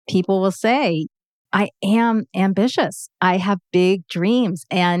people will say, I am ambitious. I have big dreams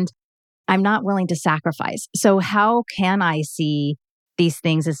and I'm not willing to sacrifice. So how can I see these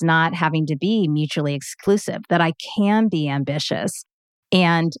things as not having to be mutually exclusive, that I can be ambitious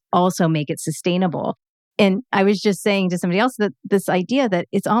and also make it sustainable? And I was just saying to somebody else that this idea that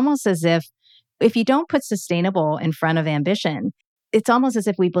it's almost as if you don't put sustainable in front of ambition, it's almost as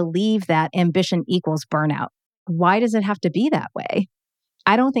if we believe that ambition equals burnout. Why does it have to be that way?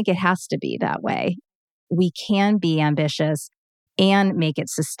 I don't think it has to be that way. We can be ambitious and make it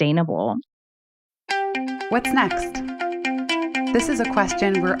sustainable. What's next? This is a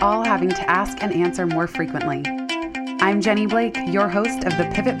question we're all having to ask and answer more frequently. I'm Jenny Blake, your host of the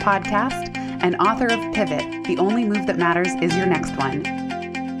Pivot Podcast and author of Pivot, The Only Move That Matters Is Your Next One.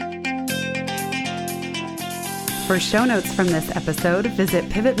 For show notes from this episode, visit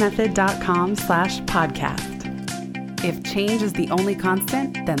pivotmethod.com/podcast. If change is the only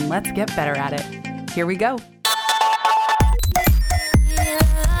constant, then let's get better at it. Here we go.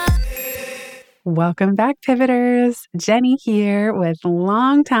 Welcome back, Pivoters. Jenny here with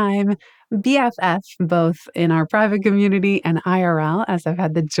longtime BFF, both in our private community and IRL, as I've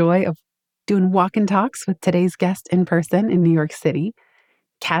had the joy of doing walk and talks with today's guest in person in New York City.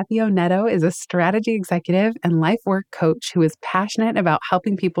 Kathy Oneto is a strategy executive and life work coach who is passionate about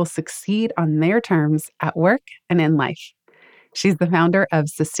helping people succeed on their terms at work and in life. She's the founder of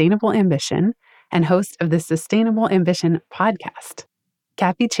Sustainable Ambition and host of the Sustainable Ambition podcast.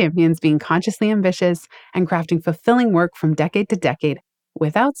 Kathy champions being consciously ambitious and crafting fulfilling work from decade to decade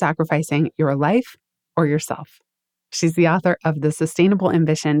without sacrificing your life or yourself. She's the author of the Sustainable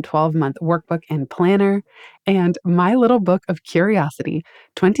Ambition 12-month workbook and planner and My Little Book of Curiosity,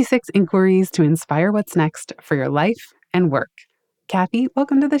 26 Inquiries to Inspire What's Next for Your Life and Work. Kathy,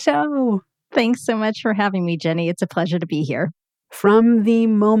 welcome to the show. Thanks so much for having me, Jenny. It's a pleasure to be here. From the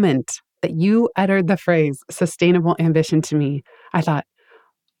moment that you uttered the phrase sustainable ambition to me, I thought,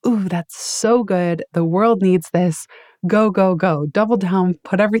 ooh, that's so good. The world needs this. Go, go, go. Double down.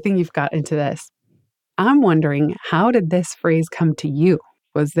 Put everything you've got into this. I'm wondering, how did this phrase come to you?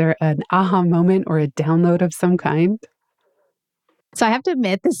 Was there an aha moment or a download of some kind? So I have to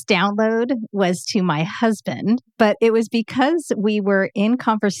admit, this download was to my husband, but it was because we were in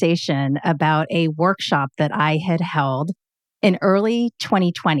conversation about a workshop that I had held in early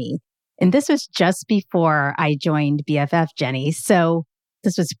 2020. And this was just before I joined BFF, Jenny. So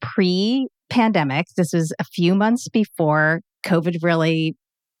this was pre-pandemic. This was a few months before COVID really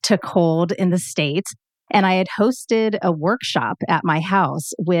took hold in the States. And I had hosted a workshop at my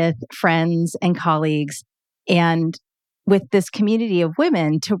house with friends and colleagues and with this community of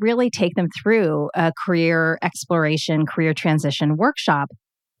women to really take them through a career exploration, career transition workshop.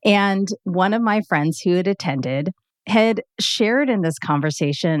 And one of my friends who had attended had shared in this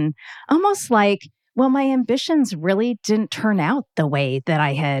conversation almost like, well, my ambitions really didn't turn out the way that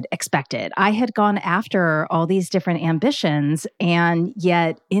I had expected. I had gone after all these different ambitions, and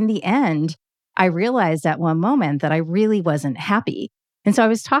yet in the end, I realized at one moment that I really wasn't happy. And so I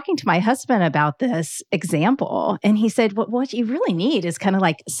was talking to my husband about this example, and he said, well, what you really need is kind of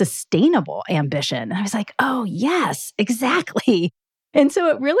like sustainable ambition. And I was like, oh, yes, exactly. And so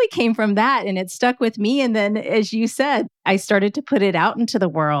it really came from that, and it stuck with me. And then, as you said, I started to put it out into the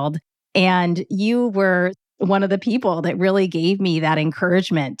world. And you were one of the people that really gave me that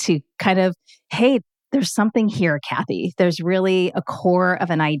encouragement to kind of, hey, there's something here, Kathy. There's really a core of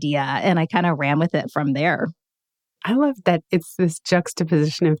an idea. And I kind of ran with it from there. I love that it's this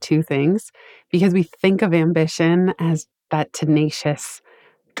juxtaposition of two things, because we think of ambition as that tenacious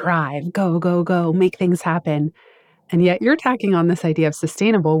drive, go, go, go, make things happen. And yet you're tacking on this idea of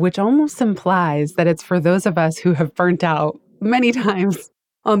sustainable, which almost implies that it's for those of us who have burnt out many times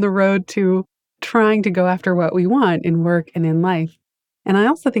on the road to trying to go after what we want in work and in life. And I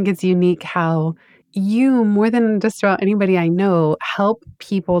also think it's unique how you, more than just about anybody I know, help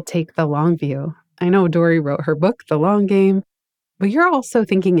people take the long view. I know Dory wrote her book, The Long Game, but you're also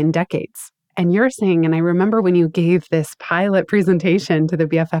thinking in decades. And you're saying, and I remember when you gave this pilot presentation to the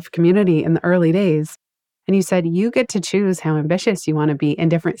BFF community in the early days, and you said you get to choose how ambitious you want to be in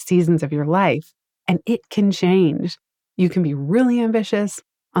different seasons of your life, and it can change. You can be really ambitious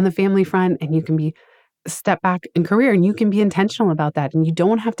on the family front, and you can be step back in career, and you can be intentional about that. And you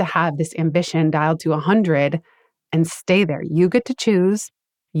don't have to have this ambition dialed to 100 and stay there. You get to choose.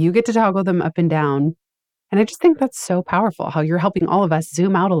 You get to toggle them up and down. And I just think that's so powerful, how you're helping all of us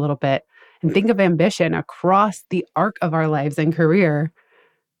zoom out a little bit and think of ambition across the arc of our lives and career.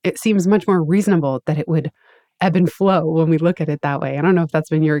 It seems much more reasonable that it would ebb and flow when we look at it that way. I don't know if that's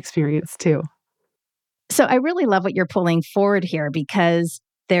been your experience too. So I really love what you're pulling forward here, because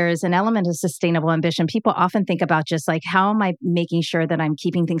there's an element of sustainable ambition. People often think about just like, how am I making sure that I'm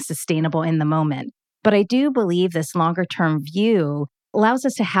keeping things sustainable in the moment? But I do believe this longer term view allows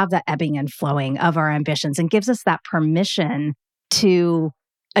us to have that ebbing and flowing of our ambitions and gives us that permission to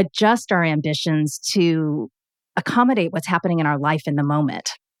adjust our ambitions to accommodate what's happening in our life in the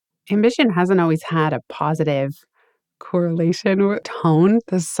moment. Ambition hasn't always had a positive correlation or tone.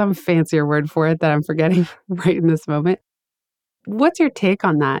 There's some fancier word for it that I'm forgetting right in this moment. What's your take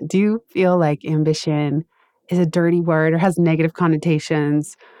on that? Do you feel like ambition is a dirty word or has negative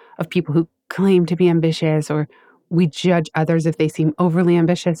connotations of people who claim to be ambitious, or we judge others if they seem overly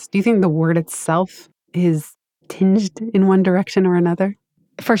ambitious? Do you think the word itself is tinged in one direction or another?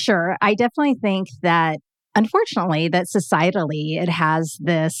 For sure. I definitely think that, unfortunately, that societally it has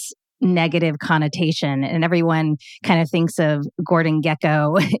this negative connotation, and everyone kind of thinks of Gordon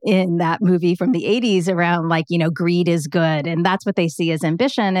Gekko in that movie from the 80s around like, greed is good. And that's what they see as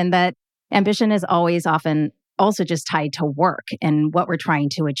ambition. And that ambition is always often also just tied to work and what we're trying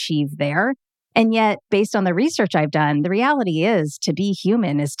to achieve there. And yet, based on the research I've done, the reality is to be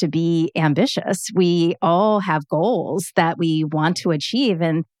human is to be ambitious. We all have goals that we want to achieve,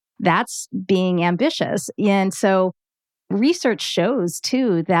 and that's being ambitious. And so research shows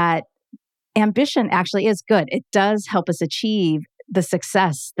too that ambition actually is good. It does help us achieve the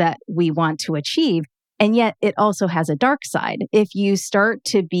success that we want to achieve. And yet it also has a dark side. If you start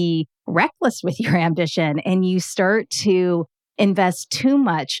to be reckless with your ambition and you start to invest too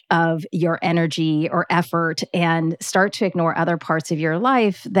much of your energy or effort and start to ignore other parts of your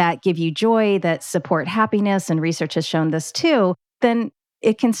life that give you joy, that support happiness, and research has shown this too, then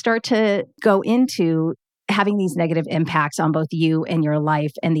it can start to go into having these negative impacts on both you and your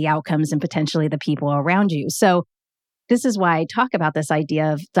life and the outcomes and potentially the people around you. So this is why I talk about this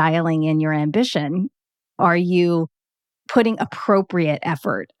idea of dialing in your ambition. Are you putting appropriate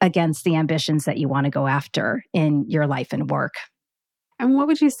effort against the ambitions that you want to go after in your life and work? And what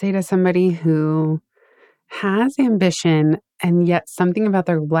would you say to somebody who has ambition and yet something about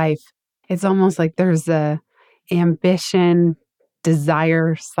their life, it's almost like there's a ambition,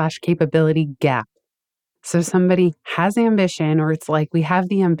 desire / capability gap? So somebody has ambition, or it's like we have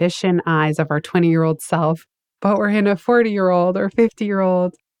the ambition eyes of our 20-year-old self, but we're in a 40-year-old or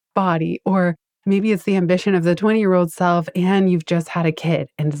 50-year-old body. Or maybe it's the ambition of the 20-year-old self and you've just had a kid,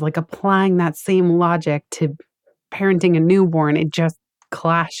 and it's like applying that same logic to parenting a newborn. It just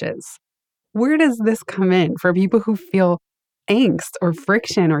clashes. Where does this come in for people who feel angst or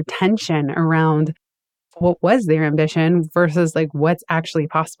friction or tension around what was their ambition versus like what's actually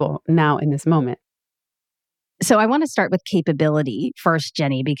possible now in this moment? So I want to start with capability first,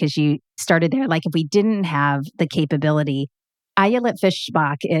 Jenny, because you started there. Like if we didn't have the capability, Ayelet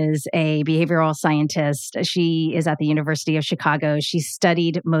Fishbach is a behavioral scientist. She is at the University of Chicago. She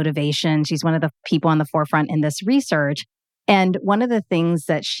studied motivation. She's one of the people on the forefront in this research. And one of the things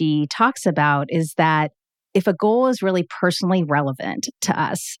that she talks about is that if a goal is really personally relevant to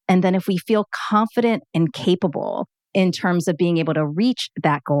us, and then if we feel confident and capable in terms of being able to reach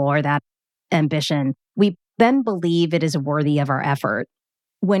that goal or that ambition, we then believe it is worthy of our effort.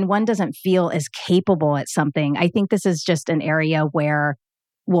 When one doesn't feel as capable at something, I think this is just an area where,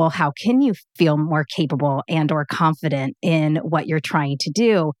 well, how can you feel more capable and or confident in what you're trying to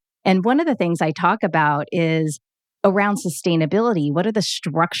do? And one of the things I talk about is around sustainability. What are the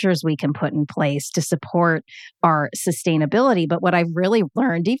structures we can put in place to support our sustainability? But what I've really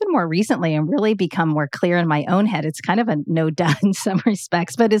learned, even more recently, and really become more clear in my own head, it's kind of a no-duh in some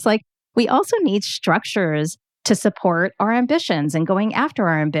respects, but it's like we also need structures to support our ambitions and going after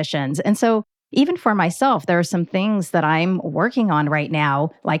our ambitions. And so even for myself, there are some things that I'm working on right now,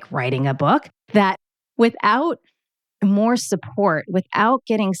 like writing a book, that without more support, without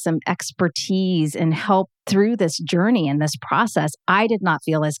getting some expertise and help through this journey and this process, I did not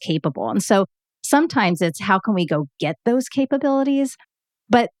feel as capable. And so sometimes it's how can we go get those capabilities?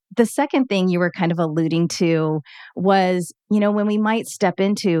 But the second thing you were kind of alluding to was, when we might step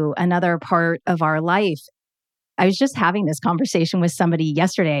into another part of our life. I was just having this conversation with somebody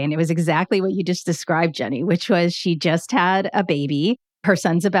yesterday, and it was exactly what you just described, Jenny, which was she just had a baby. Her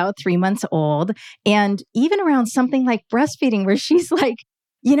son's about 3 months old. And even around something like breastfeeding, where she's like,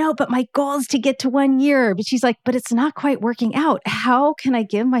 but my goal is to get to 1 year. But she's like, but it's not quite working out. How can I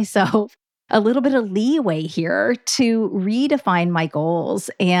give myself a little bit of leeway here to redefine my goals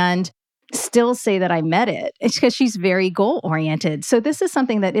and still say that I met it? It's because she's very goal oriented. So this is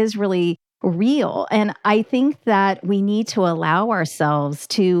something that is really real. And I think that we need to allow ourselves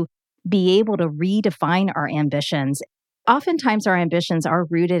to be able to redefine our ambitions. Oftentimes, our ambitions are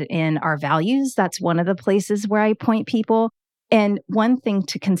rooted in our values. That's one of the places where I point people. And one thing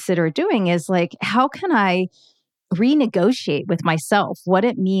to consider doing is like, how can I renegotiate with myself what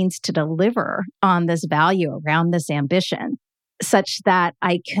it means to deliver on this value around this ambition such that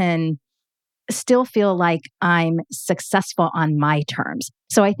I can still feel like I'm successful on my terms.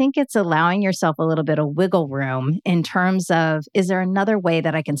 So I think it's allowing yourself a little bit of wiggle room in terms of, is there another way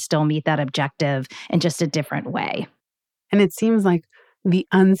that I can still meet that objective in just a different way? And it seems like the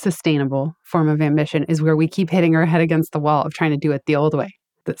unsustainable form of ambition is where we keep hitting our head against the wall of trying to do it the old way.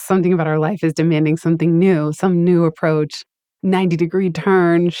 That something about our life is demanding something new, some new approach, 90-degree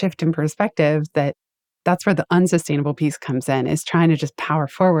turn, shift in perspective. That's where the unsustainable piece comes in, is trying to just power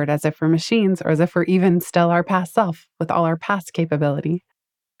forward as if we're machines or as if we're even still our past self with all our past capability.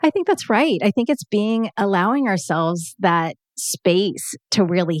 I think that's right. I think it's allowing ourselves that space to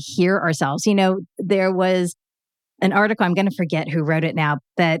really hear ourselves. There was an article, I'm going to forget who wrote it now,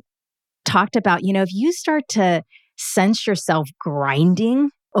 that talked about, if you start to sense yourself grinding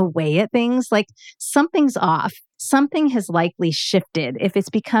away at things, like something's off, something has likely shifted. If it's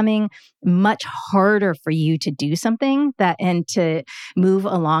becoming much harder for you to do something and to move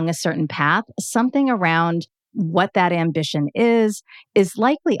along a certain path, something around what that ambition is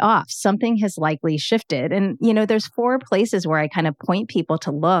likely off. Something has likely shifted. And, there's 4 places where I kind of point people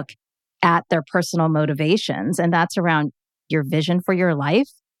to look at their personal motivations. And that's around your vision for your life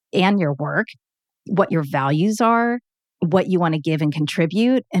and your work, what your values are, what you want to give and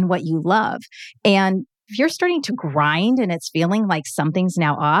contribute, and what you love. And if you're starting to grind and it's feeling like something's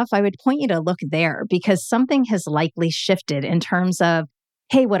now off, I would point you to look there, because something has likely shifted in terms of,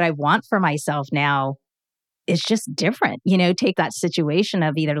 hey, what I want for myself now is just different. Take that situation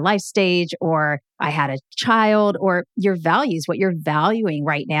of either life stage or I had a child, or your values, what you're valuing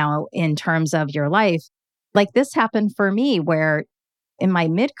right now in terms of your life. Like this happened for me where in my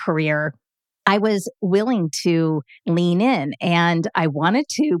mid-career, I was willing to lean in and I wanted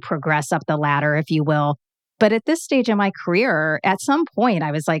to progress up the ladder, if you will. But at this stage in my career, at some point,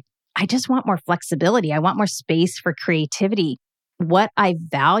 I was like, I just want more flexibility. I want more space for creativity. What I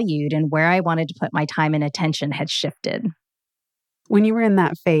valued and where I wanted to put my time and attention had shifted. When you were in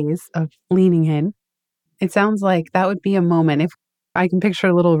that phase of leaning in, it sounds like that would be a moment. If I can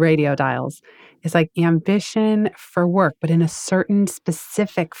picture little radio dials, it's like ambition for work, but in a certain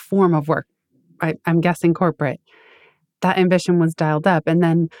specific form of work. I'm guessing corporate. That ambition was dialed up. And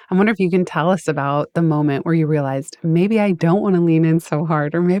then I wonder if you can tell us about the moment where you realized, maybe I don't want to lean in so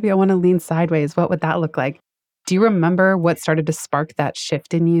hard, or maybe I want to lean sideways. What would that look like? Do you remember what started to spark that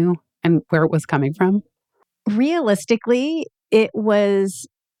shift in you and where it was coming from? Realistically, it was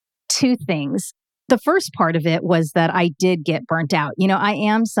 2 things. The first part of it was that I did get burnt out. I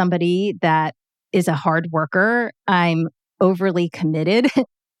am somebody that is a hard worker. I'm overly committed.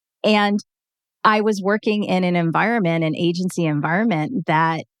 And I was working in an agency environment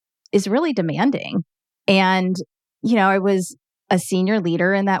that is really demanding. And, I was a senior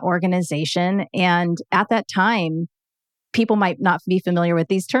leader in that organization. And at that time, people might not be familiar with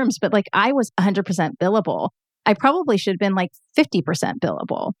these terms, but like I was 100% billable. I probably should have been like 50%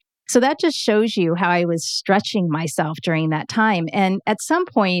 billable. So that just shows you how I was stretching myself during that time. And at some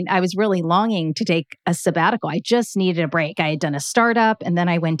point, I was really longing to take a sabbatical. I just needed a break. I had done a startup and then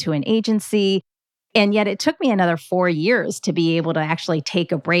I went to an agency. And yet it took me another 4 years to be able to actually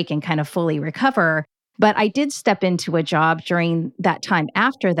take a break and kind of fully recover. But I did step into a job during that time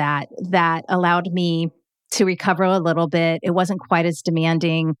after that allowed me to recover a little bit. It wasn't quite as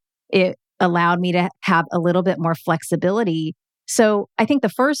demanding. It allowed me to have a little bit more flexibility. So I think the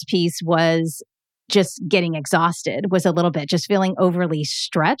first piece was just getting exhausted, was a little bit, just feeling overly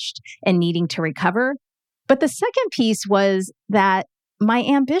stretched and needing to recover. But the second piece was that my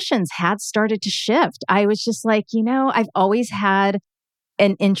ambitions had started to shift. I was just like, I've always had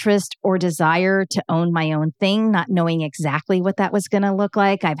an interest or desire to own my own thing, not knowing exactly what that was going to look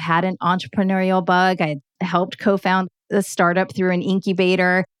like. I've had an entrepreneurial bug. I helped co-found a startup through an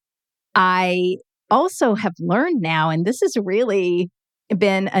incubator. I also have learned now, and this has really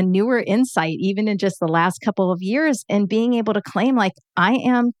been a newer insight, even in just the last couple of years, and being able to claim like I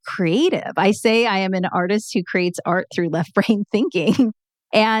am creative. I say I am an artist who creates art through left brain thinking.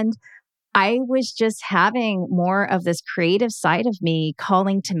 And I was just having more of this creative side of me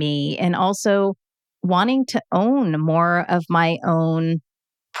calling to me, and also wanting to own more of my own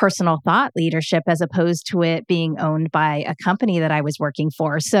personal thought leadership as opposed to it being owned by a company that I was working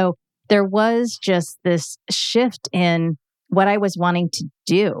for. So there was just this shift in what I was wanting to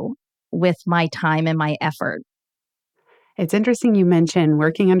do with my time and my effort. It's interesting you mentioned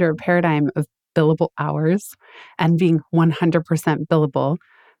working under a paradigm of billable hours and being 100% billable,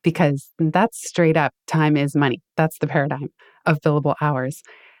 because that's straight up time is money. That's the paradigm. of billable hours.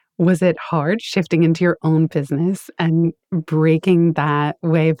 Was it hard shifting into your own business and breaking that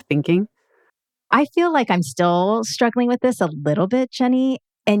way of thinking? I feel like I'm still struggling with this a little bit, Jenny.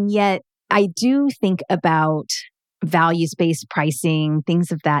 And yet I do think about values-based pricing,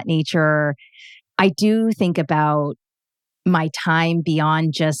 things of that nature. I do think about my time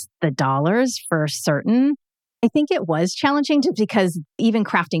beyond just the dollars for certain. I think it was challenging just because even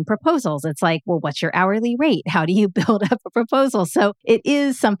crafting proposals, it's like, well, what's your hourly rate? How do you build up a proposal? So it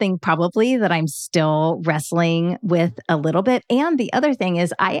is something probably that I'm still wrestling with a little bit. And the other thing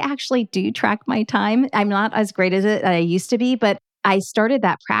is I actually do track my time. I'm not as great as I used to be, but I started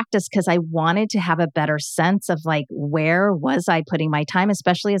that practice because I wanted to have a better sense of like, where was I putting my time,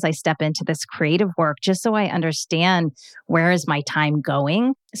 especially as I step into this creative work, just so I understand where is my time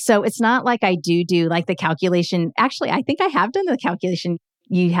going. So it's not like I do like the calculation. Actually, I think I have done the calculation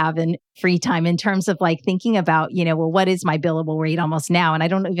you have in free time in terms of like thinking about, well, what is my billable rate almost now? And I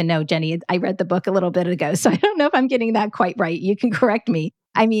don't even know, Jenny, I read the book a little bit ago, so I don't know if I'm getting that quite right. You can correct me.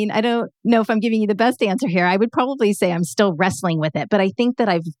 I mean, I don't know if I'm giving you the best answer here. I would probably say I'm still wrestling with it, but I think that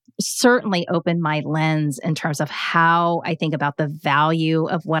I've certainly opened my lens in terms of how I think about the value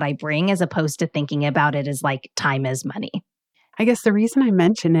of what I bring as opposed to thinking about it as like time is money. I guess the reason I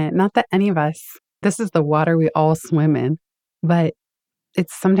mention it, not that any of us, this is the water we all swim in, but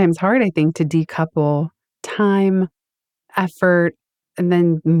it's sometimes hard, I think, to decouple time, effort, and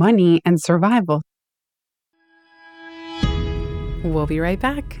then money and survival. We'll be right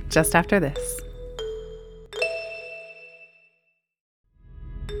back just after this.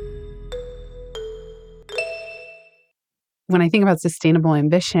 When I think about sustainable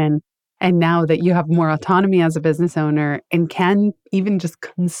ambition, and now that you have more autonomy as a business owner and can even just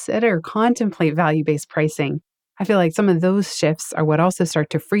contemplate value-based pricing, I feel like some of those shifts are what also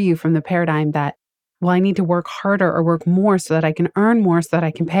start to free you from the paradigm that, well, I need to work harder or work more so that I can earn more so that I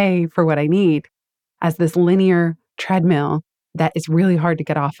can pay for what I need, as this linear treadmill that is really hard to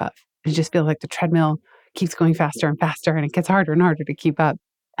get off of. It just feels like the treadmill keeps going faster and faster and it gets harder and harder to keep up.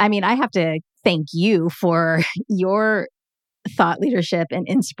 I mean, I have to thank you for your thought leadership and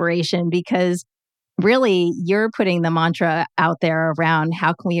inspiration because really you're putting the mantra out there around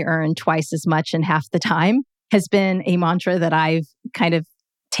how can we earn twice as much in half the time has been a mantra that I've kind of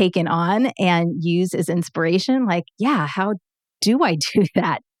taken on and use as inspiration. Like, yeah, how do I do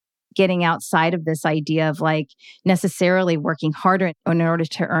that? Getting outside of this idea of like necessarily working harder in order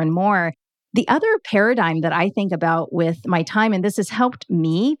to earn more. The other paradigm that I think about with my time, and this has helped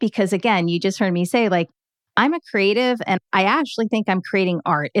me because again, you just heard me say like, I'm a creative and I actually think I'm creating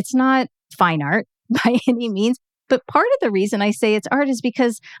art. It's not fine art by any means. But part of the reason I say it's art is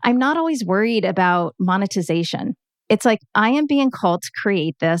because I'm not always worried about monetization. It's like, I am being called to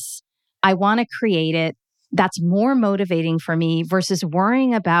create this. I want to create it. That's more motivating for me versus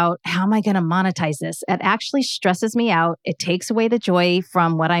worrying about how am I going to monetize this? It actually stresses me out. It takes away the joy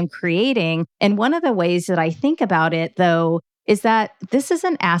from what I'm creating. And one of the ways that I think about it, though, is that this is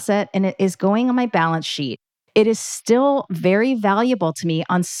an asset and it is going on my balance sheet. It is still very valuable to me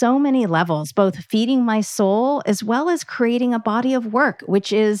on so many levels, both feeding my soul as well as creating a body of work,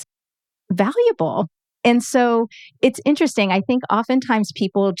 which is valuable. And so it's interesting. I think oftentimes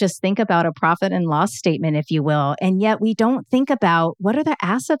people just think about a profit and loss statement, if you will, and yet we don't think about what are the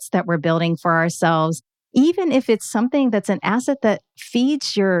assets that we're building for ourselves, even if it's something that's an asset that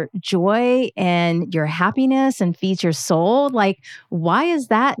feeds your joy and your happiness and feeds your soul. Like, why is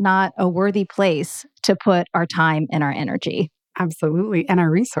that not a worthy place to put our time and our energy? Absolutely. And our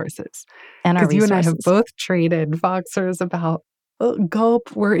resources. And our Because you and I have resources. both traded Voxers about, oh,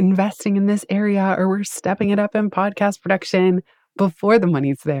 gulp, we're investing in this area or we're stepping it up in podcast production before the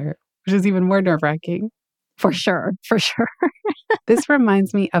money's there, which is even more nerve-wracking. For sure. For sure. This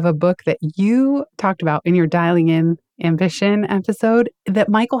reminds me of a book that you talked about in your Dialing In Ambition episode that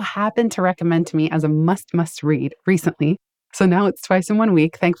Michael happened to recommend to me as a must read recently. So now it's twice in 1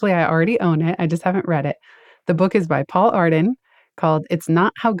 week. Thankfully, I already own it. I just haven't read it. The book is by Paul Arden called It's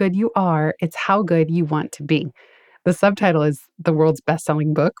Not How Good You Are, It's How Good You Want to Be. The subtitle is the world's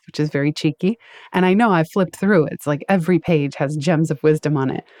best-selling book, which is very cheeky. And I know I've flipped through it. It's like every page has gems of wisdom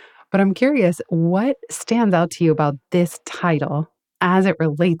on it. But I'm curious, what stands out to you about this title as it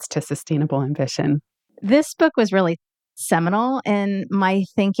relates to sustainable ambition? This book was really seminal in my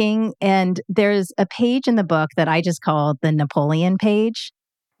thinking. And there's a page in the book that I just call the Napoleon page.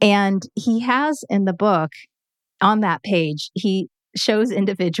 And he has in the book, on that page, he shows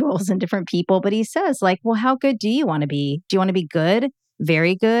individuals and different people, but he says like, well, how good do you want to be? Do you want to be good?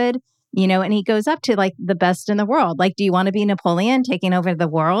 Very good? And he goes up to like the best in the world. Like, do you want to be Napoleon taking over the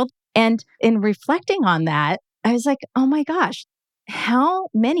world? And in reflecting on that, I was like, oh my gosh, how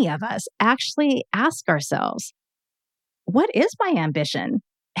many of us actually ask ourselves, what is my ambition?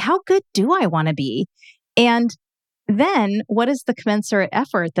 How good do I want to be? And then what is the commensurate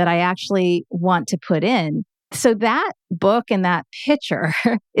effort that I actually want to put in? So that book and that picture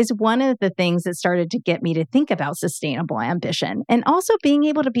is one of the things that started to get me to think about sustainable ambition and also being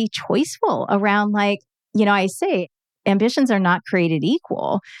able to be choiceful around I say ambitions are not created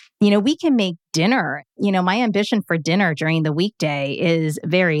equal. We can make dinner. My ambition for dinner during the weekday is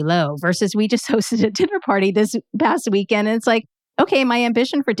very low versus we just hosted a dinner party this past weekend. And it's like, okay, my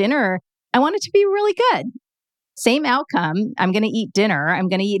ambition for dinner, I want it to be really good. Same outcome. I'm going to eat dinner. I'm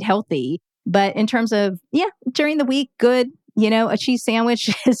going to eat healthy. But in terms of, during the week, good. A cheese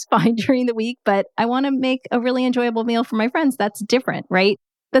sandwich is fine during the week, but I want to make a really enjoyable meal for my friends. That's different, right?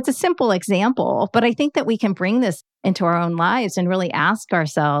 That's a simple example. But I think that we can bring this into our own lives and really ask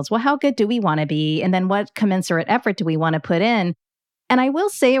ourselves, well, how good do we want to be? And then what commensurate effort do we want to put in? And I will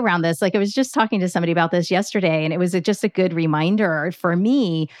say around this, I was just talking to somebody about this yesterday, and it was just a good reminder for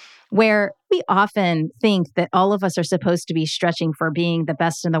me where we often think that all of us are supposed to be stretching for being the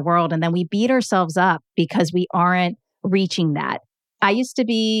best in the world. And then we beat ourselves up because we aren't reaching that. I used to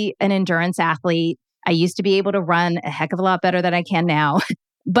be an endurance athlete. I used to be able to run a heck of a lot better than I can now.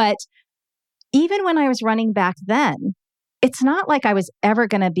 But even when I was running back then, it's not like I was ever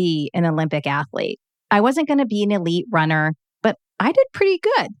going to be an Olympic athlete. I wasn't going to be an elite runner, but I did pretty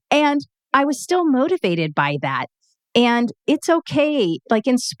good. And I was still motivated by that. And it's okay. Like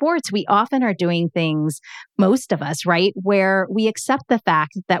in sports, we often are doing things, most of us, right, where we accept the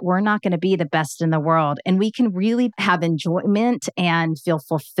fact that we're not going to be the best in the world. And we can really have enjoyment and feel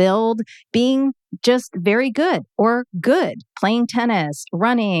fulfilled being just very good or good, playing tennis,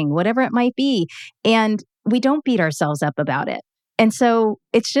 running, whatever it might be. And we don't beat ourselves up about it. And so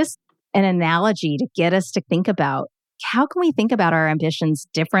it's just an analogy to get us to think about how can we think about our ambitions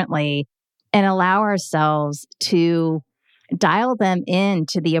differently and allow ourselves to dial them in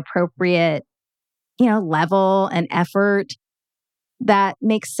to the appropriate, level and effort that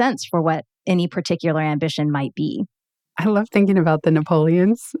makes sense for what any particular ambition might be. I love thinking about the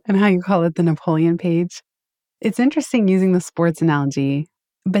Napoleons and how you call it the Napoleon page. It's interesting using the sports analogy,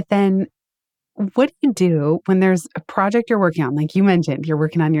 but then what do you do when there's a project you're working on? Like you mentioned, you're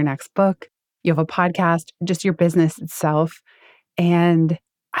working on your next book, you have a podcast, just your business itself. And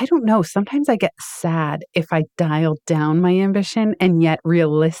I don't know, sometimes I get sad if I dial down my ambition, and yet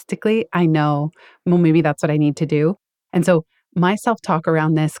realistically, I know, well, maybe that's what I need to do. And so my self-talk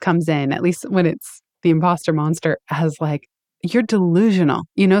around this comes in, at least when it's the imposter monster, as like, you're delusional,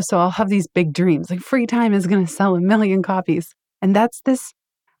 so I'll have these big dreams, like Free Time is going to sell 1 million copies. And that's this,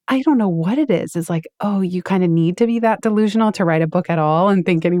 I don't know what it is. It's like, oh, you kind of need to be that delusional to write a book at all and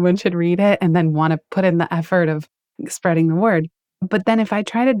think anyone should read it and then want to put in the effort of spreading the word. But then if I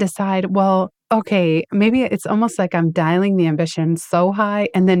try to decide, well, okay, maybe it's almost like I'm dialing the ambition so high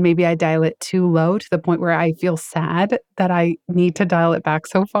and then maybe I dial it too low to the point where I feel sad that I need to dial it back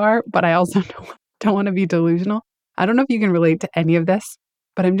so far, but I also don't want to be delusional. I don't know if you can relate to any of this,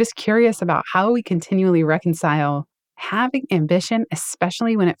 but I'm just curious about how we continually reconcile having ambition,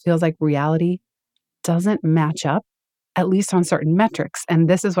 especially when it feels like reality doesn't match up, at least on certain metrics. And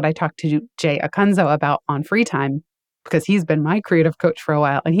this is what I talked to Jay Acunzo about on Free Time, because he's been my creative coach for a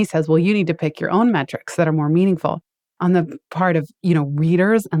while. And he says, well, you need to pick your own metrics that are more meaningful. On the part of,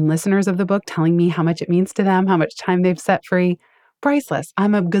 readers and listeners of the book telling me how much it means to them, how much time they've set free, priceless.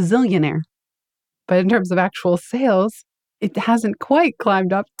 I'm a gazillionaire. But in terms of actual sales, it hasn't quite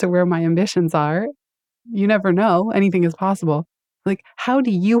climbed up to where my ambitions are. You never know. Anything is possible. Like, how do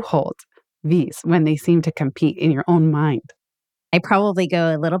you hold these when they seem to compete in your own mind? I probably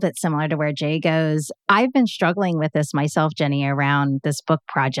go a little bit similar to where Jay goes. I've been struggling with this myself, Jenny, around this book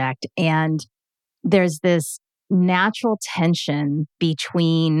project. And there's this natural tension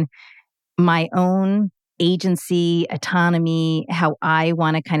between my own agency, autonomy, how I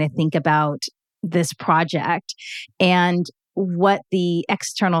want to kind of think about this project, and what the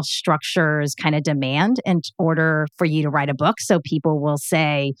external structures kind of demand in order for you to write a book. So people will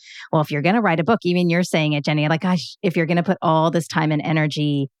say, well, if you're going to write a book, even you're saying it, Jenny, like, gosh, if you're going to put all this time and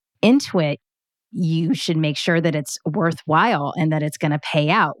energy into it, you should make sure that it's worthwhile and that it's going to pay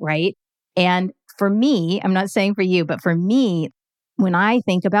out, right? And for me, I'm not saying for you, but for me, when I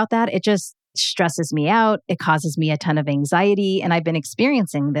think about that, it just stresses me out. It causes me a ton of anxiety. And I've been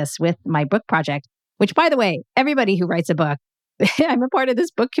experiencing this with my book project, which, by the way, everybody who writes a book, I'm a part of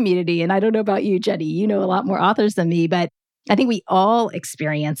this book community. And I don't know about you, Jenny, you know a lot more authors than me, but I think we all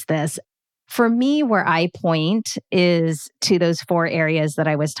experience this. For me, where I point is to those four areas that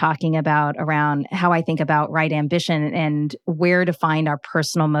I was talking about around how I think about right ambition and where to find our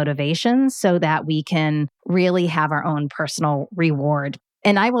personal motivations so that we can really have our own personal reward.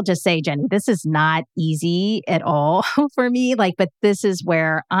 And I will just say, Jenny, this is not easy at all for me. But this is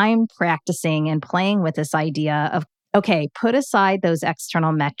where I'm practicing and playing with this idea of, okay, put aside those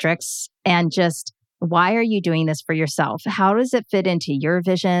external metrics and just why are you doing this for yourself? How does it fit into your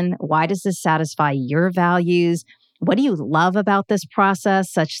vision? Why does this satisfy your values? What do you love about this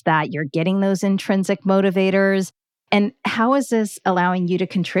process such that you're getting those intrinsic motivators? And how is this allowing you to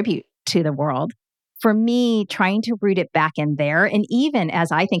contribute to the world? For me, trying to root it back in there. And even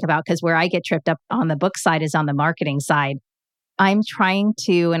as I think about, because where I get tripped up on the book side is on the marketing side. I'm trying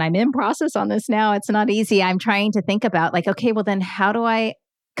to, and I'm in process on this now, it's not easy. I'm trying to think about okay, well then how do I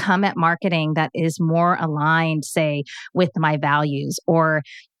come at marketing that is more aligned, say, with my values or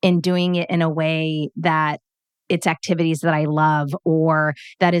in doing it in a way that it's activities that I love or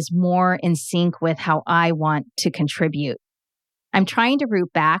that is more in sync with how I want to contribute. I'm trying to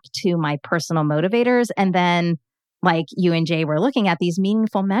root back to my personal motivators. And then, like you and Jay were looking at these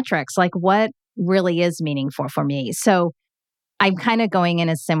meaningful metrics, what really is meaningful for me. So I'm kind of going in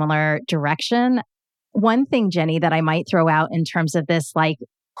a similar direction. One thing, Jenny, that I might throw out in terms of this,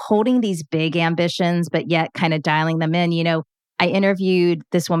 holding these big ambitions, but yet kind of dialing them in. I interviewed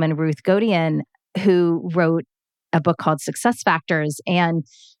this woman, Ruth Godian, who wrote a book called Success Factors. And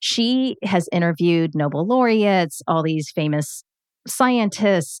she has interviewed Nobel laureates, all these famous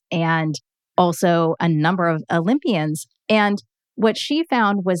scientists, and also a number of Olympians. And what she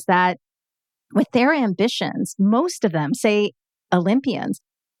found was that with their ambitions, most of them, say Olympians,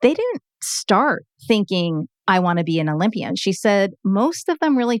 they didn't start thinking, I want to be an Olympian. She said most of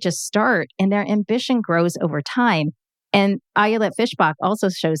them really just start and their ambition grows over time. And Ayelet Fishbach also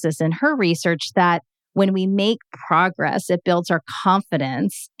shows this in her research that when we make progress, it builds our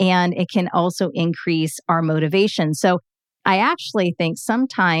confidence and it can also increase our motivation. So I actually think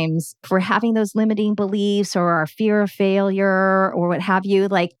sometimes if we're having those limiting beliefs or our fear of failure or what have you,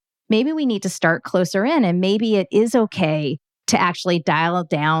 maybe we need to start closer in and maybe it is okay to actually dial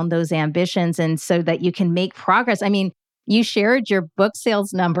down those ambitions and so that you can make progress. I mean, you shared your book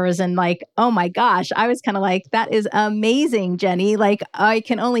sales numbers and oh my gosh, I was kind of that is amazing, Jenny. I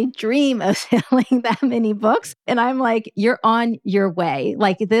can only dream of selling that many books. And I'm you're on your way.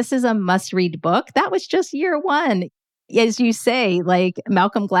 This is a must-read book. That was just year one. As you say,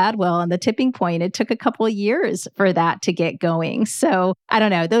 Malcolm Gladwell and The Tipping Point, it took a couple of years for that to get going. So I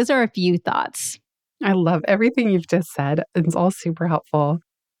don't know. Those are a few thoughts. I love everything you've just said. It's all super helpful.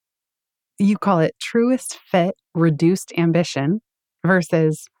 You call it truest fit, reduced ambition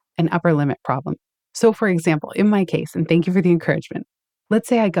versus an upper limit problem. So for example, in my case, and thank you for the encouragement, let's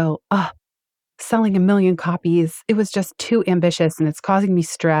say I go, selling 1 million copies, it was just too ambitious and it's causing me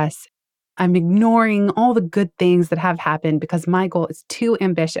stress. I'm ignoring all the good things that have happened because my goal is too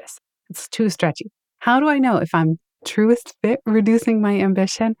ambitious. It's too stretchy. How do I know if I'm truest fit, reducing my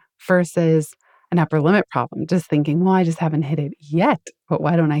ambition versus an upper limit problem? Just thinking, well, I just haven't hit it yet, but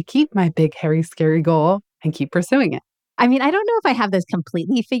why don't I keep my big, hairy, scary goal and keep pursuing it? I mean, I don't know if I have this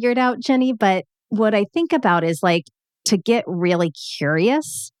completely figured out, Jenny, but what I think about is to get really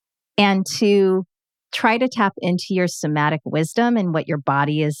curious and to try to tap into your somatic wisdom and what your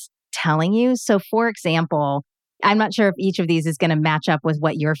body is telling you. So for example, I'm not sure if each of these is going to match up with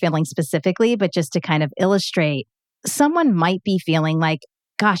what you're feeling specifically, but just to kind of illustrate, someone might be feeling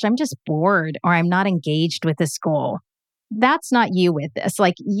gosh, I'm just bored or I'm not engaged with this goal. That's not you with this.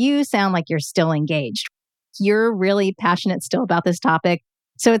 You sound like you're still engaged. You're really passionate still about this topic.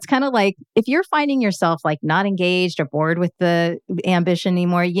 So it's kind of if you're finding yourself not engaged or bored with the ambition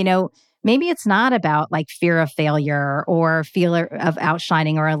anymore, maybe it's not about fear of failure or fear of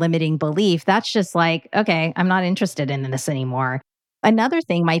outshining or a limiting belief. That's just okay, I'm not interested in this anymore. Another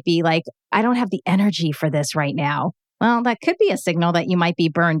thing might be I don't have the energy for this right now. Well, that could be a signal that you might be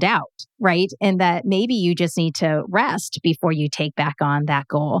burned out, right? And that maybe you just need to rest before you take back on that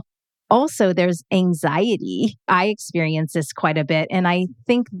goal. Also, there's anxiety. I experience this quite a bit. And I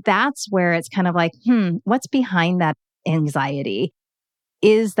think that's where it's kind of what's behind that anxiety?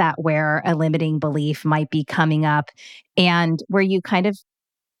 Is that where a limiting belief might be coming up and where you kind of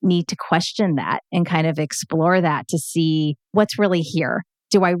need to question that and kind of explore that to see what's really here?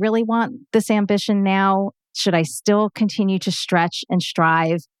 Do I really want this ambition now? Should I still continue to stretch and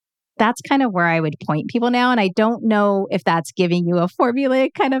strive? That's kind of where I would point people now. And I don't know if that's giving you a formulaic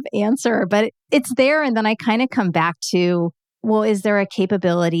kind of answer, but it's there. And then I kind of come back to well, is there a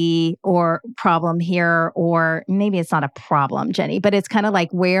capability or problem here? Or maybe it's not a problem, Jenny, but it's kind of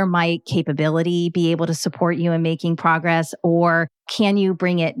like, where might capability be able to support you in making progress? Or can you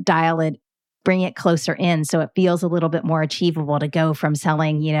bring it closer in so it feels a little bit more achievable to go from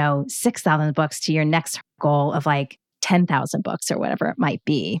selling, 6,000 books to your next goal of like 10,000 books or whatever it might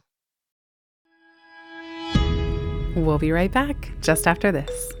be. We'll be right back just after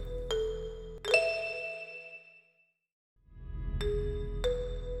this.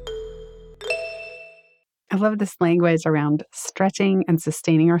 I love this language around stretching and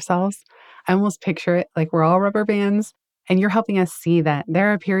sustaining ourselves. I almost picture it like we're all rubber bands, and you're helping us see that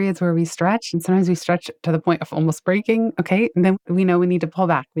there are periods where we stretch, and sometimes we stretch to the point of almost breaking. Okay. And then we know we need to pull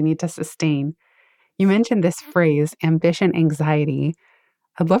back, we need to sustain. You mentioned this phrase, ambition anxiety.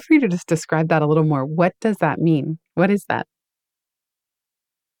 I'd love for you to just describe that a little more. What does that mean? What is that?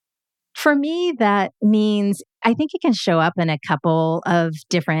 For me, that means I think it can show up in a couple of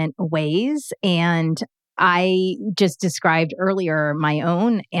different ways. And I just described earlier my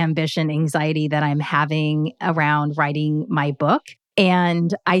own ambition anxiety that I'm having around writing my book.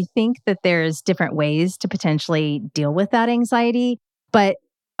 And I think that there's different ways to potentially deal with that anxiety. But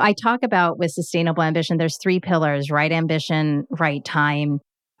I talk about with sustainable ambition, there's three pillars: right ambition, right time,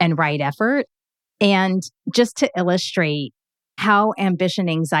 and right effort. And just to illustrate how ambition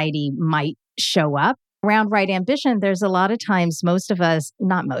anxiety might show up around right ambition, there's a lot of times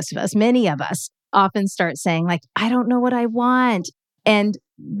many of us often start saying, like, I don't know what I want. And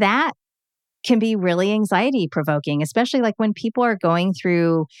that can be really anxiety provoking, especially like when people are going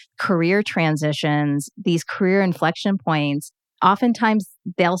through career transitions, these career inflection points. Oftentimes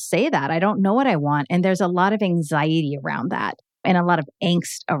they'll say that, I don't know what I want. And there's a lot of anxiety around that and a lot of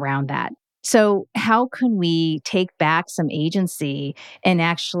angst around that. So, how can we take back some agency and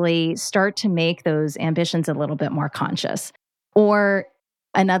actually start to make those ambitions a little bit more conscious? Or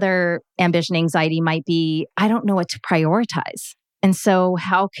another ambition anxiety might be, I don't know what to prioritize. And so,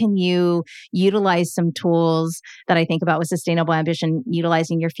 how can you utilize some tools that I think about with sustainable ambition,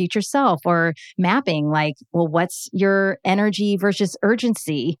 utilizing your future self or mapping, like, well, what's your energy versus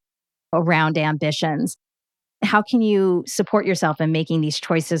urgency around ambitions? How can you support yourself in making these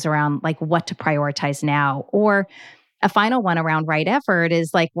choices around like what to prioritize now? Or a final one around right effort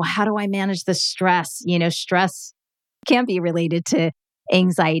is like, well, how do I manage the stress? Stress can be related to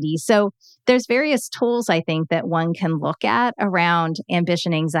anxiety. So there's various tools I think that one can look at around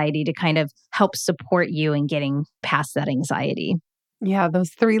ambition anxiety to kind of help support you in getting past that anxiety. Yeah,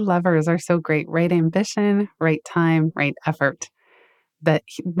 those three levers are so great. Right ambition, right time, right effort.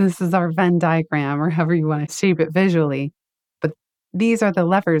 This is our Venn diagram, or however you want to shape it visually. But these are the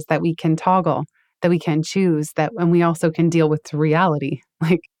levers that we can toggle, that we can choose, and we also can deal with reality.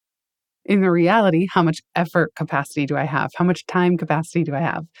 Like in the reality, how much effort capacity do I have? How much time capacity do I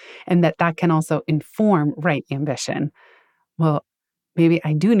have? And that can also inform right ambition. Well, maybe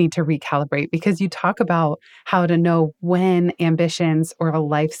I do need to recalibrate, because you talk about how to know when ambitions or a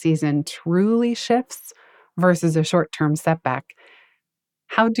life season truly shifts versus a short-term setback.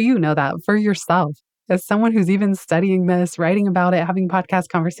 How do you know that for yourself? As someone who's even studying this, writing about it, having podcast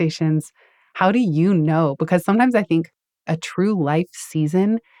conversations, how do you know? Because sometimes I think a true life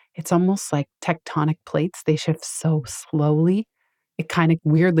season, it's almost like tectonic plates. They shift so slowly. It kind of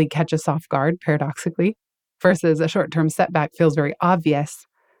weirdly catches us off guard, paradoxically, versus a short-term setback feels very obvious.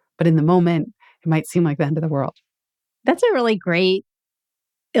 But in the moment, it might seem like the end of the world. That's a really great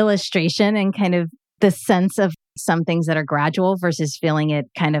illustration and kind of the sense of some things that are gradual versus feeling it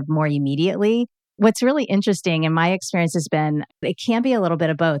kind of more immediately. What's really interesting in my experience has been it can be a little bit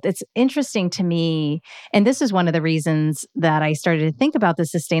of both. It's interesting to me, and this is one of the reasons that I started to think about the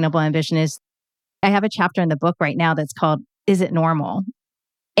sustainable ambition is I have a chapter in the book right now that's called, Is It Normal?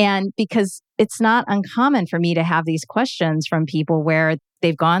 And because it's not uncommon for me to have these questions from people where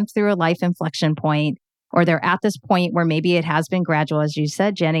they've gone through a life inflection point, or they're at this point where maybe it has been gradual, as you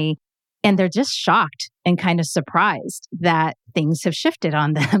said, Jenny, and they're just shocked and kind of surprised that things have shifted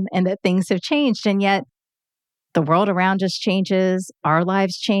on them and that things have changed. And yet the world around us changes, our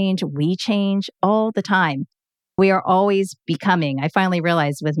lives change, we change all the time. We are always becoming. I finally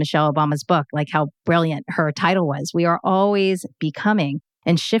realized with Michelle Obama's book, like how brilliant her title was. We are always becoming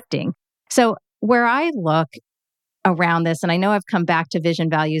and shifting. So where I look around this, and I know I've come back to vision,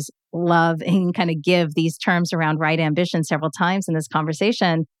 values, love, and kind of give these terms around right ambition several times in this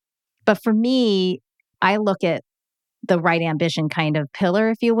conversation. But for me, I look at the right ambition kind of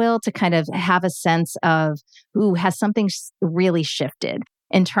pillar, if you will, to kind of have a sense of, has something really shifted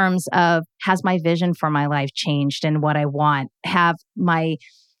in terms of, has my vision for my life changed and what I want? Have not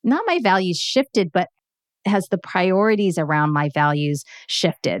my values shifted, but has the priorities around my values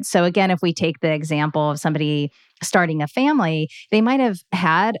shifted? So again, if we take the example of somebody starting a family, they might have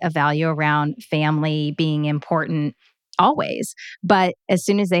had a value around family being important always. But as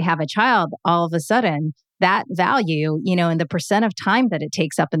soon as they have a child, all of a sudden that value, and the percent of time that it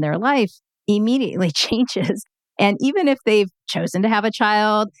takes up in their life immediately changes. And even if they've chosen to have a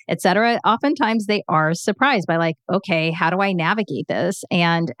child, et cetera, oftentimes they are surprised by like, okay, how do I navigate this?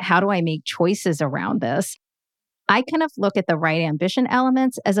 And how do I make choices around this? I kind of look at the right ambition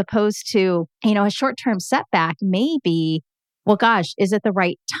elements as opposed to, a short-term setback may be, well, gosh, is it the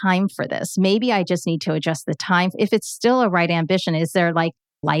right time for this? Maybe I just need to adjust the time. If it's still a right ambition, is there like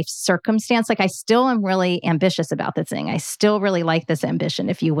life circumstance? Like I still am really ambitious about this thing. I still really like this ambition,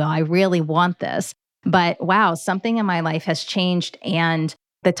 if you will. I really want this. But wow, something in my life has changed and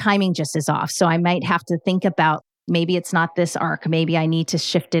the timing just is off. So I might have to think about maybe it's not this arc. Maybe I need to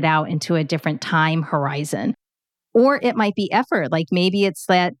shift it out into a different time horizon. Or it might be effort. Like maybe it's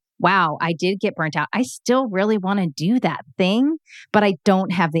that, wow, I did get burnt out. I still really want to do that thing, but I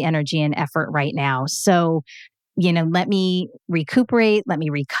don't have the energy and effort right now. So, let me recuperate, let me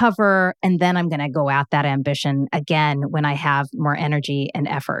recover, and then I'm going to go at that ambition again when I have more energy and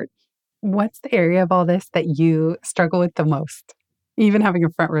effort. What's the area of all this that you struggle with the most, even having a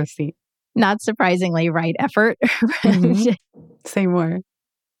front row seat? Not surprisingly, right effort. Mm-hmm. Say more.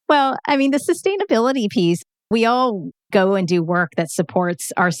 Well, I mean, the sustainability piece, we all go and do work that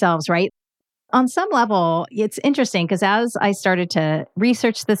supports ourselves, right? On some level, it's interesting because as I started to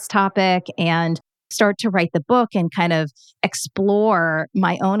research this topic and start to write the book and kind of explore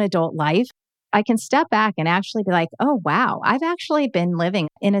my own adult life, I can step back and actually be like, oh, wow, I've actually been living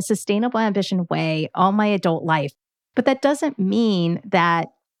in a sustainable ambition way all my adult life. But that doesn't mean that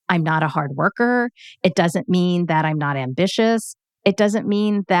I'm not a hard worker. It doesn't mean that I'm not ambitious. It doesn't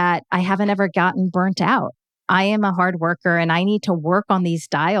mean that I haven't ever gotten burnt out. I am a hard worker and I need to work on these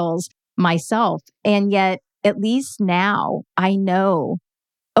dials myself. And yet, at least now I know,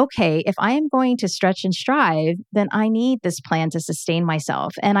 okay, if I am going to stretch and strive, then I need this plan to sustain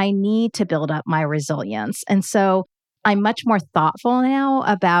myself and I need to build up my resilience. And so I'm much more thoughtful now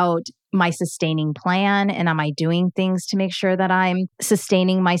about my sustaining plan and am I doing things to make sure that I'm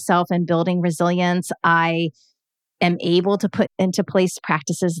sustaining myself and building resilience? I am able to put into place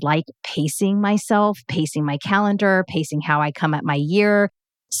practices like pacing myself, pacing my calendar, pacing how I come at my year.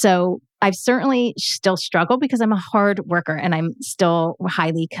 So I've certainly still struggled because I'm a hard worker and I'm still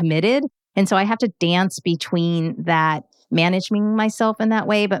highly committed. And so I have to dance between that, managing myself in that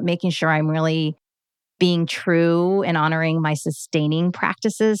way, but making sure I'm really being true and honoring my sustaining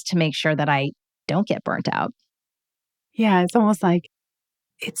practices to make sure that I don't get burnt out. Yeah, it's almost like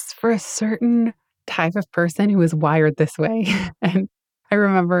it's for a certain type of person who is wired this way. And I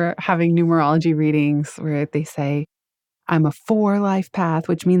remember having numerology readings where they say, I'm a 4 life path,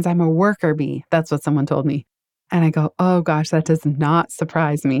 which means I'm a worker bee. That's what someone told me. And I go, oh gosh, that does not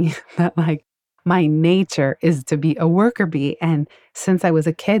surprise me that like my nature is to be a worker bee. And since I was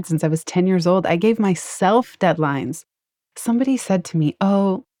a kid, since I was 10 years old, I gave myself deadlines. Somebody said to me,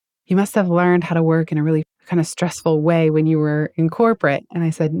 oh, you must have learned how to work in a really kind of stressful way when you were in corporate. And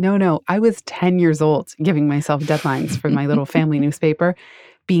I said, no, I was 10 years old giving myself deadlines for my little family newspaper,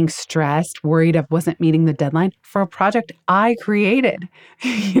 being stressed, worried I wasn't meeting the deadline for a project I created.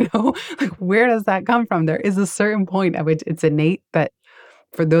 Like where does that come from? There is a certain point at which it's innate that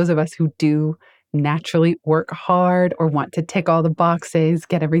for those of us who do naturally work hard or want to tick all the boxes,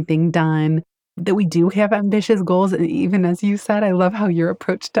 get everything done, that we do have ambitious goals. And even as you said, I love how your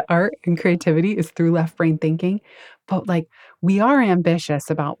approach to art and creativity is through left brain thinking. But like we are ambitious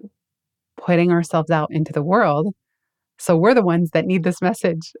about putting ourselves out into the world. So we're the ones that need this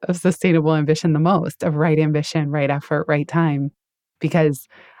message of sustainable ambition the most, of right ambition, right effort, right time. Because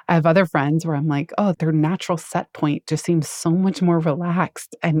I have other friends where I'm like, oh, their natural set point just seems so much more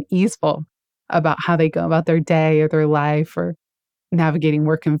relaxed and easeful about how they go about their day or their life or navigating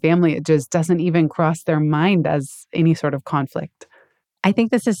work and family. It just doesn't even cross their mind as any sort of conflict. I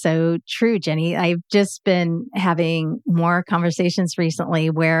think this is so true, Jenny. I've just been having more conversations recently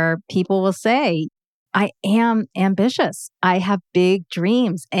where people will say, I am ambitious. I have big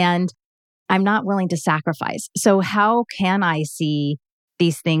dreams and I'm not willing to sacrifice. So how can I see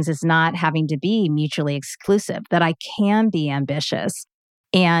these things as not having to be mutually exclusive, that I can be ambitious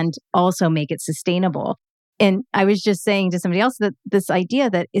and also make it sustainable? And I was just saying to somebody else that this idea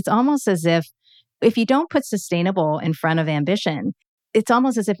that it's almost as if you don't put sustainable in front of ambition, it's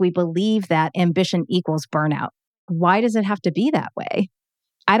almost as if we believe that ambition equals burnout. Why does it have to be that way?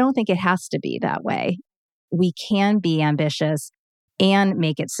 I don't think it has to be that way. We can be ambitious and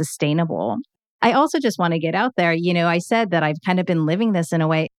make it sustainable. I also just want to get out there. I said that I've kind of been living this in a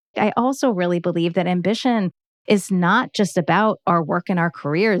way. I also really believe that ambition is not just about our work and our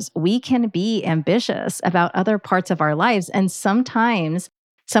careers. We can be ambitious about other parts of our lives. And sometimes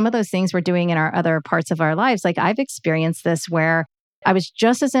some of those things we're doing in our other parts of our lives, like I've experienced this where I was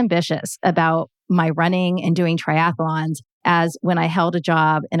just as ambitious about my running and doing triathlons as when I held a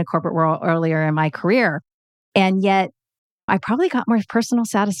job in a corporate world earlier in my career. And yet I probably got more personal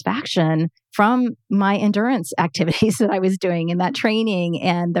satisfaction from my endurance activities that I was doing and that training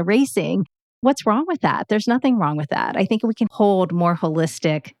and the racing. What's wrong with that? There's nothing wrong with that. I think we can hold more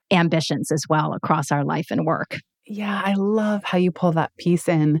holistic ambitions as well across our life and work. Yeah, I love how you pull that piece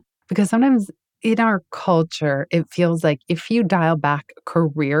in because sometimes in our culture, it feels like if you dial back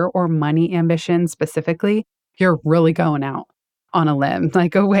career or money ambition specifically, you're really going out on a limb,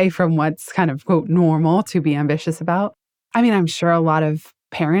 like away from what's kind of quote normal to be ambitious about. I mean, I'm sure a lot of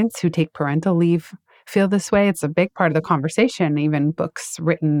parents who take parental leave feel this way. It's a big part of the conversation, even books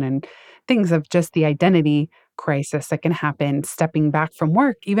written and things of just the identity crisis that can happen stepping back from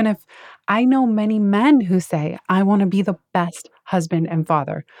work. Even if I know many men who say, I want to be the best husband and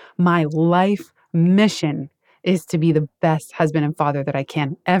father. My life mission is to be the best husband and father that I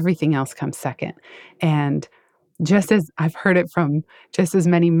can. Everything else comes second. And just as I've heard it from just as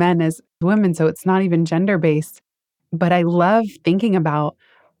many men as women, so it's not even gender based. But I love thinking about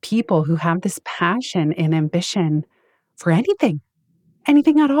people who have this passion and ambition for anything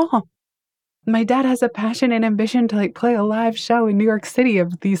at all. My dad has a passion and ambition to play a live show in New York City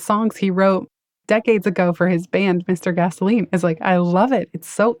of these songs he wrote decades ago for his band, Mr. Gasoline. It's I love it. It's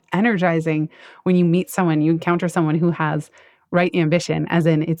so energizing when you meet someone, you encounter someone who has right ambition, as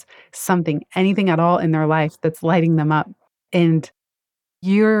in it's something, anything at all in their life that's lighting them up. And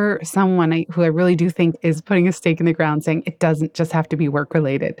you're someone who I really do think is putting a stake in the ground saying it doesn't just have to be work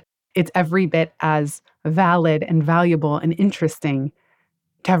related. It's every bit as valid and valuable and interesting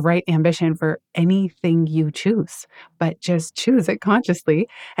to have right ambition for anything you choose, but just choose it consciously.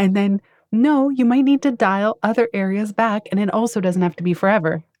 And then, no, you might need to dial other areas back. And it also doesn't have to be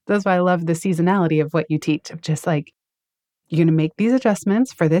forever. That's why I love the seasonality of what you teach, of just you're going to make these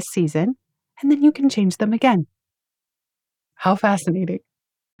adjustments for this season, and then you can change them again. How fascinating.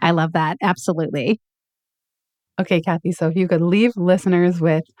 I love that. Absolutely. Okay, Kathy, so if you could leave listeners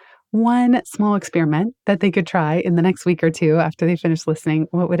with one small experiment that they could try in the next week or two after they finish listening,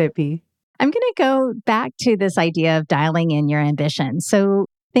 what would it be? I'm going to go back to this idea of dialing in your ambition. So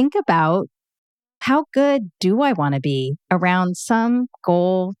think about how good do I want to be around some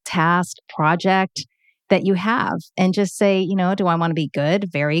goal, task, project that you have? And just say, do I want to be good,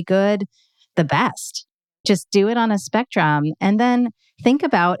 very good, the best? Just do it on a spectrum. And then think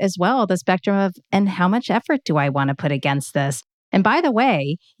about as well the spectrum of, and how much effort do I want to put against this? And by the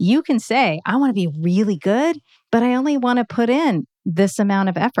way, you can say, I want to be really good, but I only want to put in this amount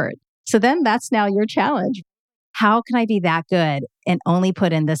of effort. So then that's now your challenge. How can I be that good and only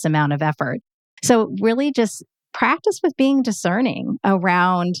put in this amount of effort? So really just practice with being discerning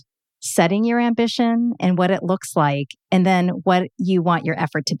around setting your ambition and what it looks like, and then what you want your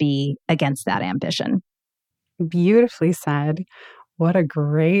effort to be against that ambition. Beautifully said. What a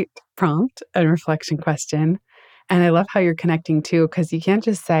great prompt and reflection question. And I love how you're connecting too, because you can't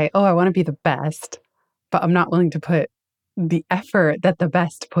just say, oh, I want to be the best, but I'm not willing to put the effort that the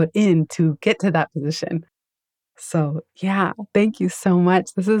best put in to get to that position. So yeah, thank you so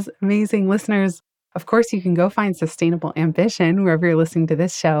much. This is amazing. Listeners, of course, you can go find Sustainable Ambition wherever you're listening to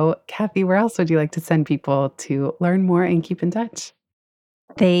this show. Kathy, where else would you like to send people to learn more and keep in touch?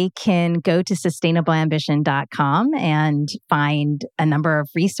 They can go to sustainableambition.com and find a number of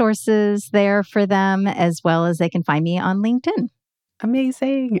resources there for them, as well as they can find me on LinkedIn.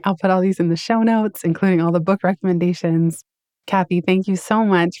 Amazing. I'll put all these in the show notes, including all the book recommendations. Kathy, thank you so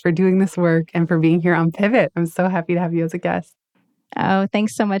much for doing this work and for being here on Pivot. I'm so happy to have you as a guest. Oh,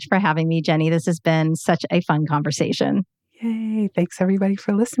 thanks so much for having me, Jenny. This has been such a fun conversation. Yay. Thanks everybody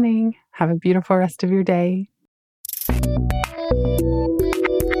for listening. Have a beautiful rest of your day.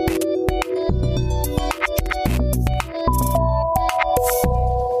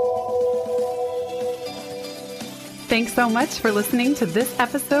 Thanks so much for listening to this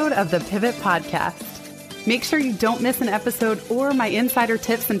episode of the Pivot Podcast. Make sure you don't miss an episode or my insider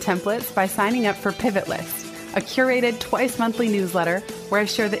tips and templates by signing up for Pivot List, a curated twice monthly newsletter where I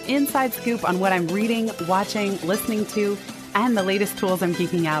share the inside scoop on what I'm reading, watching, listening to, and the latest tools I'm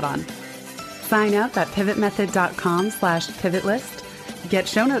geeking out on. Sign up at pivotmethod.com/pivotlist. Get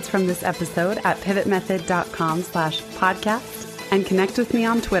show notes from this episode at pivotmethod.com/podcast and connect with me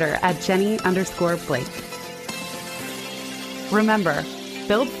on Twitter at Jenny_Blake. Remember,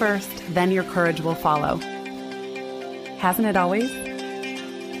 Build first, then your courage will follow. Hasn't it always?